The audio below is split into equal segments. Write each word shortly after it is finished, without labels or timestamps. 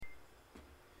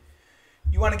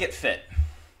want to get fit.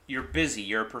 You're busy,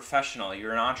 you're a professional,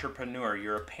 you're an entrepreneur,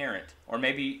 you're a parent, or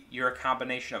maybe you're a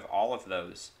combination of all of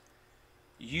those.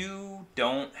 You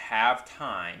don't have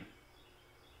time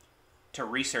to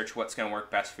research what's going to work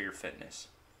best for your fitness.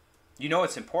 You know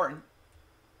it's important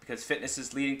because fitness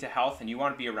is leading to health, and you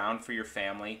want to be around for your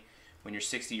family when you're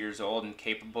 60 years old and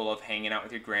capable of hanging out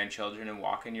with your grandchildren and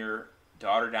walking your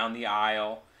daughter down the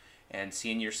aisle and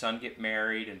seeing your son get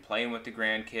married and playing with the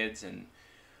grandkids. And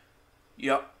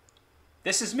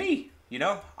this is me.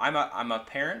 I'm a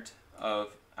parent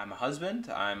of, I'm a husband,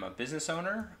 I'm a business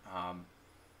owner, I'm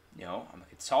a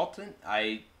consultant.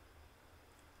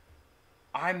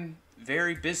 I'm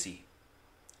very busy.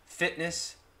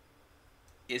 Fitness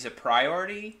is a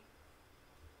priority,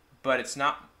 but it's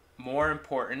not more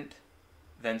important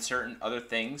than certain other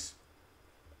things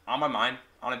on my mind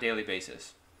on a daily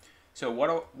basis. So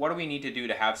what do we need to do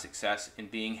to have success in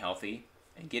being healthy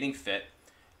and getting fit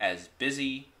as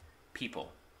busy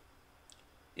people?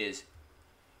 Is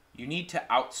you need to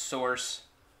outsource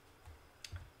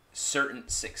certain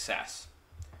success.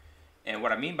 And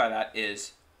what I mean by that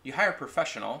is you hire a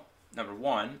professional, number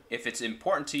one, if it's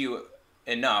important to you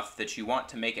enough that you want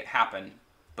to make it happen,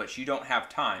 but you don't have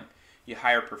time, you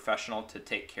hire a professional to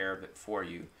take care of it for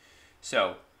you.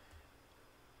 So,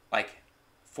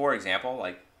 for example,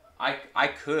 I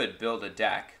could build a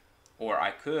deck, or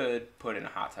I could put in a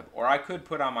hot tub, or I could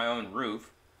put on my own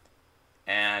roof.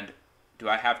 And do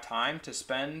I have time to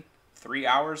spend 3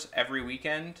 hours every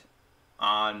weekend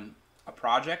on a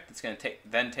project that's going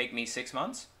to take me 6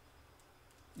 months?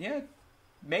 Yeah,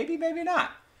 maybe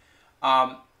not.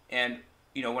 And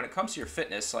when it comes to your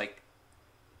fitness,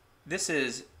 this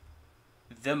is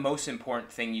the most important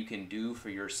thing you can do for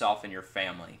yourself and your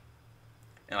family.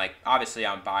 And obviously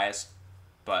I'm biased,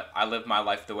 but I live my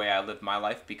life the way I live my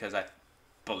life because I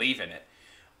believe in it.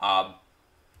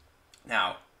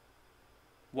 Now,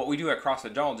 what we do at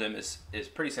CrossFit Jungle Gym is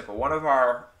pretty simple. One of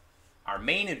our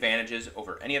main advantages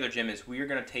over any other gym is we are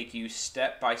going to take you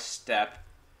step by step,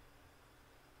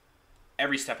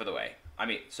 every step of the way.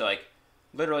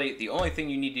 Literally the only thing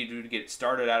you need to do to get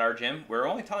started at our gym, we're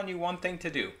only telling you one thing to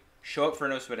do. Show up for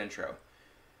No Sweat Intro.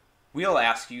 We'll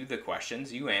ask you the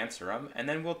questions, you answer them, and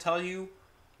then we'll tell you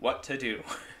what to do.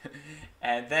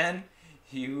 And then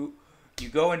you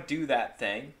go and do that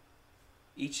thing.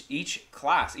 Each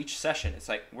class, each session, it's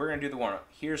we're going to do the warm-up.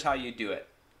 Here's how you do it.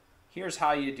 Here's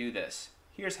how you do this.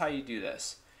 Here's how you do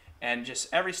this. And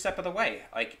just every step of the way.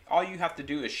 All you have to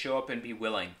do is show up and be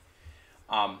willing.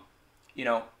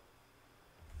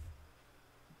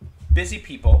 Busy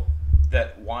people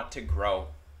that want to grow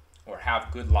or have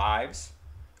good lives,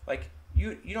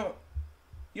 you don't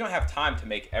have time to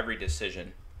make every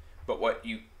decision. But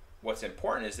what's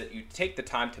important is that you take the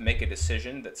time to make a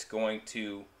decision that's going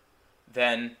to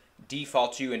then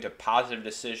default you into positive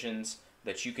decisions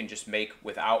that you can just make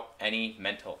without any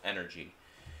mental energy.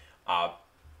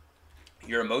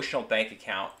 Your emotional bank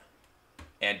account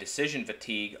and decision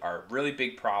fatigue are really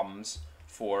big problems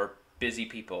for busy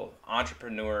people,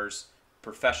 entrepreneurs,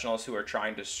 professionals who are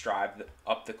trying to strive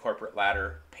up the corporate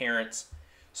ladder, parents.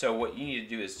 So what you need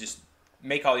to do is just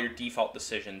make all your default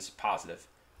decisions positive.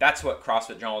 That's what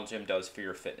CrossFit Jungle Gym does for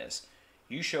your fitness.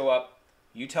 You show up,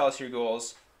 you tell us your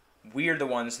goals, we are the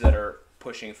ones that are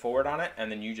pushing forward on it,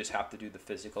 and then you just have to do the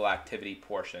physical activity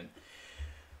portion.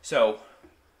 So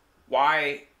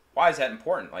why is that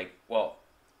important?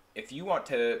 If you want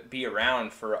to be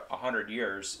around for 100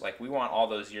 years, we want all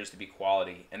those years to be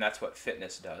quality, and that's what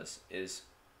fitness does, is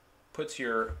puts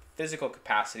your physical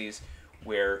capacities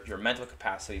where your mental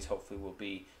capacities hopefully will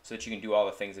be, so that you can do all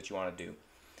the things that you want to do.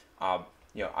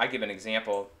 I give an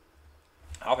example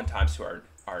oftentimes to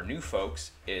our new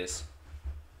folks is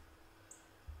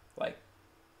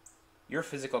your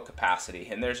physical capacity,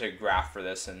 and there's a graph for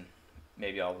this, and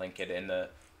maybe I'll link it in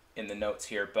the notes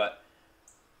here, but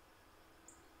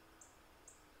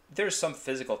there's some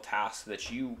physical tasks that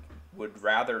you would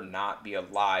rather not be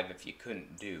alive if you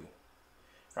couldn't do,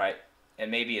 right?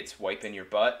 And maybe it's wiping your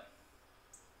butt.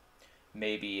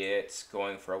 Maybe it's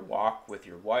going for a walk with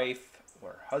your wife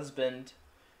or husband.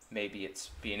 Maybe it's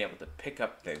being able to pick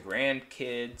up the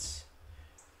grandkids,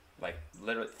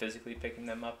 literally physically picking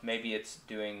them up. Maybe it's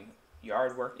doing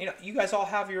yard work. You guys all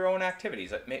have your own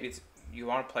activities. Maybe it's you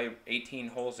want to play 18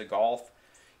 holes of golf.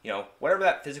 Whatever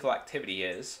that physical activity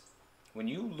is, when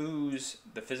you lose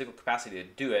the physical capacity to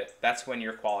do it, that's when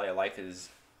your quality of life is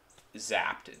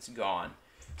zapped. It's gone.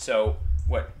 So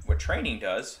what training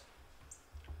does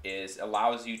is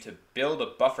allows you to build a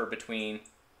buffer between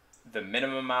the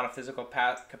minimum amount of physical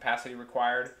capacity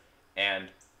required and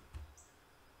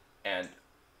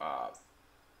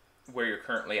where you're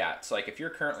currently at. So like if you're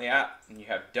currently at and you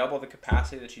have double the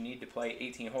capacity that you need to play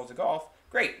 18 holes of golf,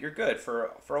 great, you're good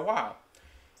for a while.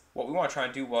 What we want to try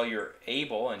and do while you're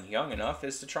able and young enough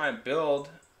is to try and build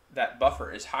that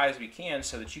buffer as high as we can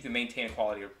so that you can maintain a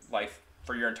quality of life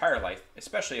for your entire life,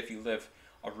 especially if you live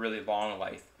a really long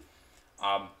life.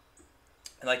 And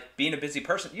like being a busy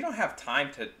person, you don't have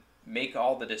time to make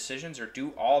all the decisions or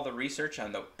do all the research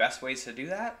on the best ways to do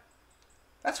that.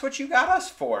 That's what you got us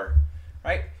for,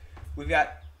 right? We've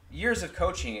got years of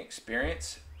coaching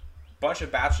experience, bunch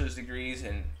of bachelor's degrees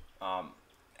in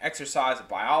exercise,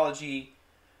 biology.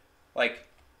 Like,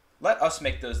 let us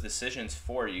make those decisions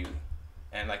for you.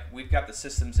 And like, we've got the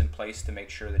systems in place to make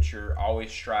sure that you're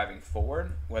always striving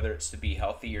forward, whether it's to be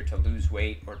healthy or to lose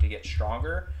weight or to get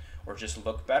stronger or just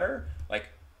look better. Like,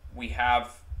 we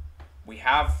have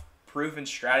proven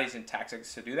strategies and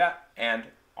tactics to do that. And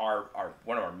our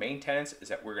one of our main tenets is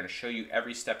that we're going to show you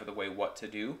every step of the way what to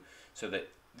do, so that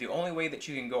the only way that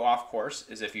you can go off course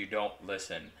is if you don't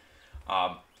listen.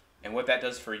 And what that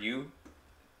does for you,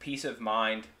 peace of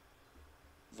mind.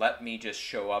 Let me just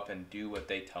show up and do what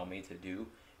they tell me to do,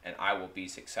 and I will be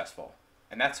successful.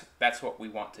 And that's what we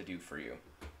want to do for you.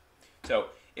 So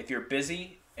if you're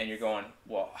busy and you're going,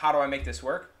 well, how do I make this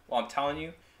work? Well, I'm telling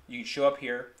you, you can show up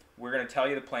here. We're going to tell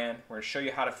you the plan. We're going to show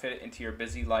you how to fit it into your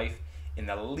busy life in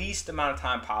the least amount of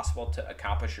time possible to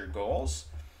accomplish your goals,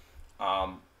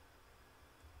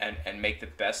 and make the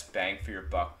best bang for your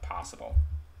buck possible.